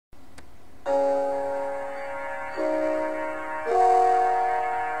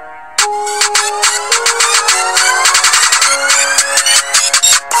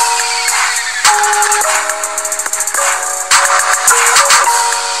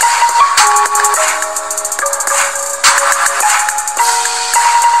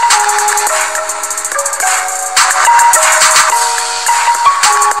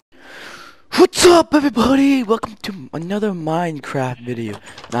welcome to another Minecraft video.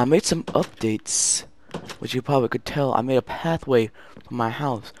 Now I made some updates, which you probably could tell. I made a pathway from my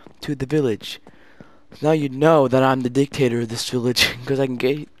house to the village. So now you know that I'm the dictator of this village, because I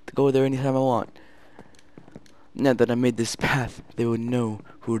can go there anytime I want. Now that I made this path, they will know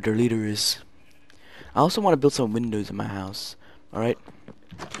who their leader is. I also want to build some windows in my house. Alright?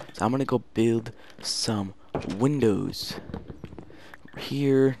 So I'm gonna go build some windows.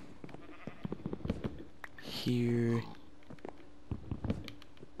 Here. Here,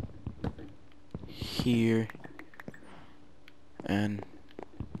 and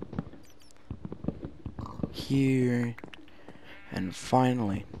here, and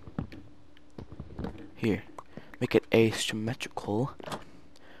finally here. Make it asymmetrical.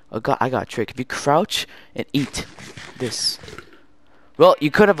 I got a trick. If you crouch and eat this, well, you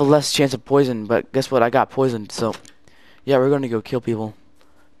could have a less chance of poison, but guess what? I got poisoned, so yeah, we're gonna go kill people.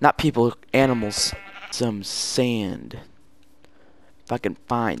 Not people, animals. Some sand. If I can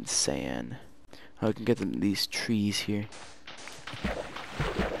find sand. I can get these trees here.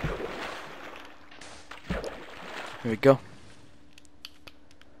 Here we go.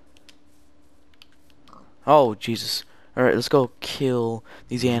 Oh, Jesus. Alright, let's go kill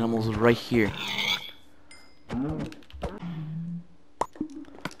these animals right here.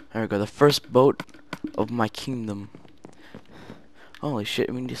 There we go, the first boat of my kingdom. Holy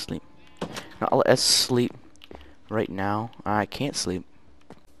shit, we need to sleep. Now, let's sleep right now. I can't sleep.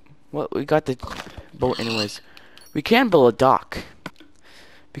 Well, we got the boat anyways. We can build a dock.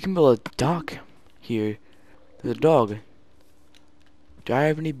 We can build a dock here. There's a dog. Do I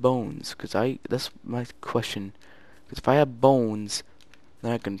have any bones? That's my question. Because if I have bones,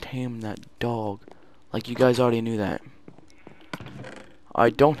 then I can tame that dog. Like you guys already knew that. I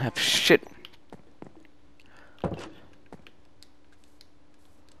don't have shit.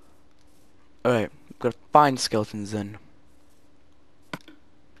 Alright, gotta find skeletons then.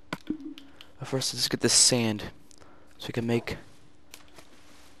 But first, let's get this sand. So we can make...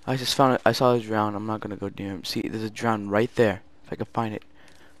 I just found it. I saw it drown. I'm not gonna go near him. See, there's a drown right there. If I can find it.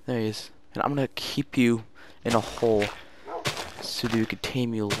 There he is. And I'm gonna keep you in a hole so that we can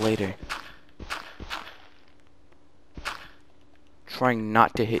tame you later. Trying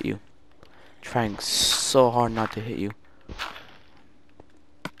not to hit you. Trying so hard not to hit you.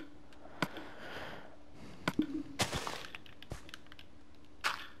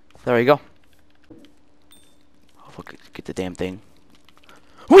 There we go. Oh, fuck it. Get the damn thing.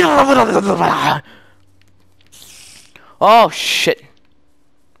 Oh shit.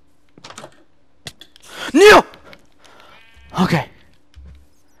 No. Okay.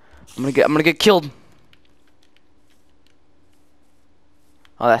 I'm gonna get killed.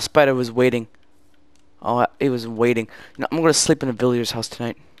 Oh, that spider was waiting. Oh, it was waiting. No, I'm gonna sleep in a villager's house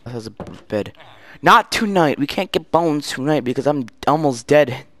tonight. It has a bed. Not tonight. We can't get bones tonight because I'm almost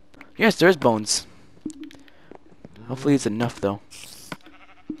dead. Yes, there's bones. Hopefully it's enough though.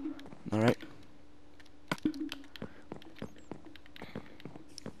 Alright.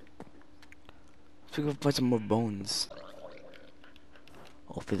 Let's go find some more bones.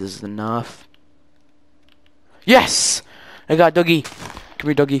 Hopefully this is enough. Yes! I got doggy. Come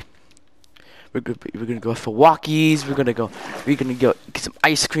here, doggy. We're gonna go for walkies. We're gonna go get some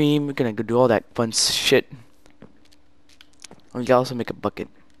ice cream. We're gonna go do all that fun shit. Oh, we can also make a bucket.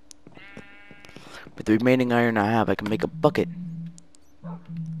 With the remaining iron I have, I can make a bucket.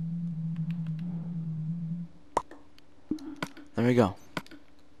 There we go.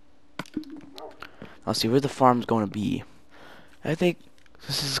 I'll see where the farm's going to be. I think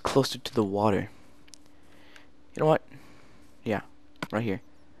this is closer to the water. You know what? Yeah, right here.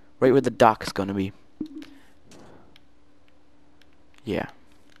 Right where the dock is going to be. Yeah.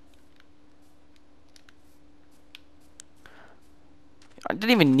 I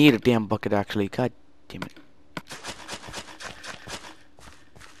didn't even need a damn bucket actually. God damn it.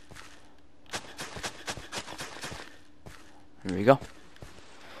 Here we go.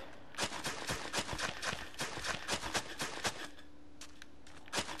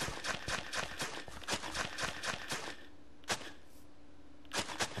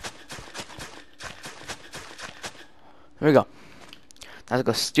 There we go. Now let's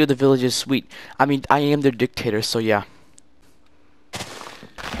go steal the village's sweet. I mean, I am their dictator, so yeah.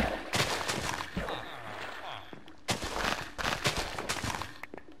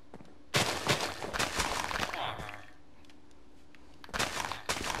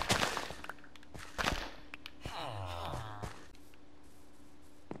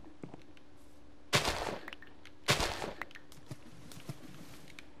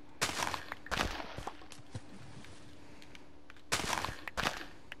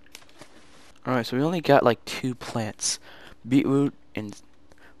 Alright, so we only got like 2 plants. Beetroot and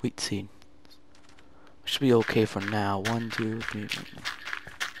wheat seed. Should be okay for now. 1, 2, 3, 4.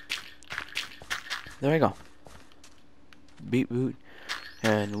 There we go. Beetroot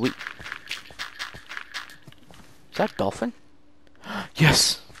and wheat. Is that a dolphin?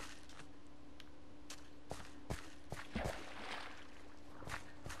 Yes!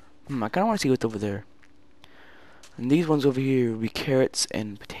 I kinda wanna see what's over there. And these ones over here will be carrots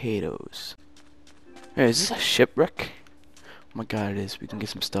and potatoes. Hey, is this a shipwreck? Oh my god, it is. We can get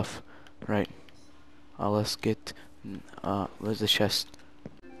some stuff. Right. Let's get... where's the chest?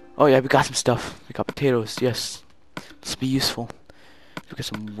 Oh yeah, we got some stuff. We got potatoes, yes. This will be useful. We got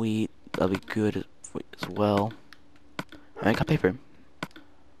some wheat. That'll be good as well. I got paper.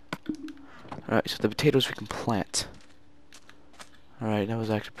 Alright, so the potatoes we can plant. Alright, that was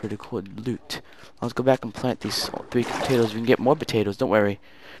actually pretty cool loot. Let's go back and plant these 3 potatoes. We can get more potatoes, don't worry.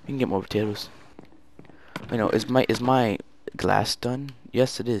 We can get more potatoes. I know, is my glass done?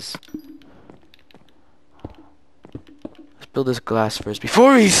 Yes, it is. Let's build this glass first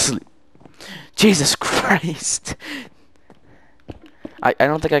before we sleep. Jesus Christ. I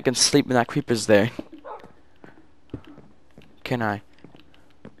don't think I can sleep when that creeper's there. Can I?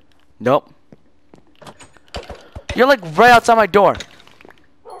 Nope. You're like right outside my door.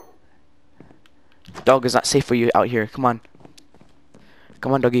 Dog is not safe for you out here. Come on.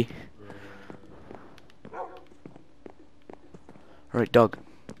 Come on, doggy. Alright, dog.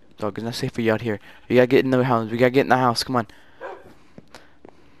 Dog is not safe for you out here. You gotta get in the house. We gotta get in the house. Come on.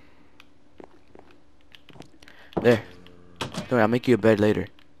 There. Don't worry, I'll make you a bed later.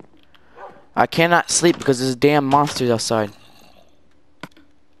 I cannot sleep because there's damn monsters outside.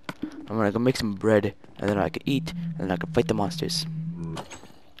 I'm gonna go make some bread, and then I can eat, and then I can fight the monsters.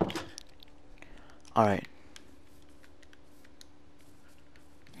 Alright.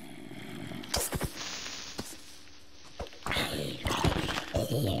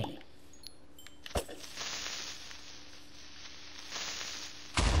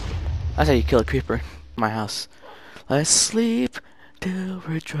 That's how you kill a creeper in my house. Let's sleep till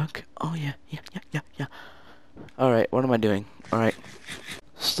we're drunk. Oh yeah. Alright, what am I doing? Alright.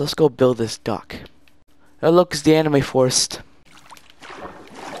 So let's go build this dock. Oh look, it's the anime forest.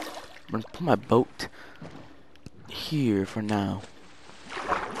 I'm gonna put my boat here for now.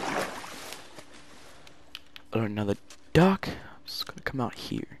 Or another dock. I'm just gonna come out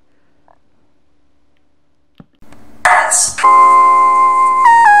here.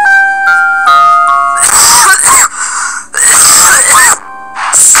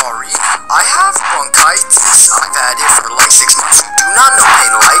 Sorry, I have bronchitis. I've had it for like 6 months. You do not know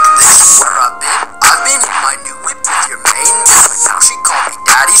pain like this. Where I've been in my new whip with your main. But now she called me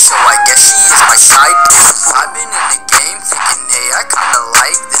daddy, so I guess she is my side bitch. I've been in the game thinking, hey, I kinda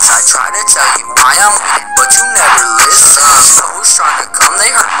like this. I try to tell you why I'm with it, but you never listen. Hoes trying to come,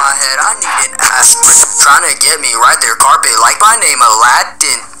 they hurt my head. I need an aspirin. Trying to get me right there, carpet like my name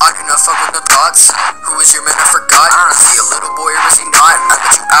Aladdin. I do not fuck with no thoughts. Who is your man? I forgot. Is he a little boy or is he not? I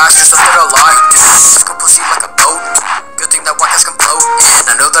bet you ask yourself that a lot. Dude, go pussy like a boat. Good thing that white ass can float. And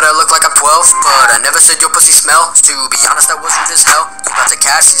I know that I look like I'm 12, but I never said your pussy smells. To be honest, that was rude as hell. You got the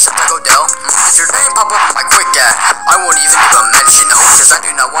cash, you said like Odell. If your name pop up like quick at, I won't even give a mention. No, cause I do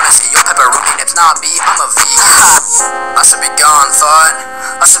not wanna see your pepperoni nips not be. I'm a vegan. I should be gone, thought.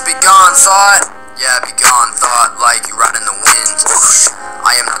 I should be gone, thought. Yeah, be gone, thought, like you riding the wind.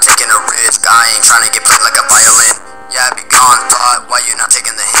 I am not taking a risk, I ain't trying to get played like a violin. Yeah, be gone, thought, why you not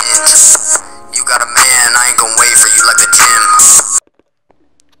taking the hint? You got a man, I ain't gonna wait for you like the gym.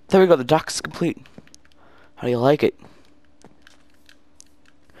 There we go, the dock's complete. How do you like it?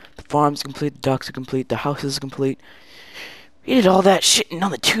 The farm's complete, the docks are complete, the house is complete. We did all that shit in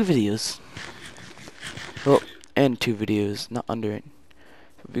another 2 videos. Well, and 2 videos, not under it.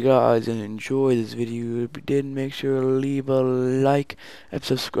 If you guys enjoyed this video, if you did, make sure to leave a like and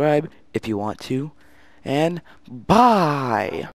subscribe if you want to. And bye!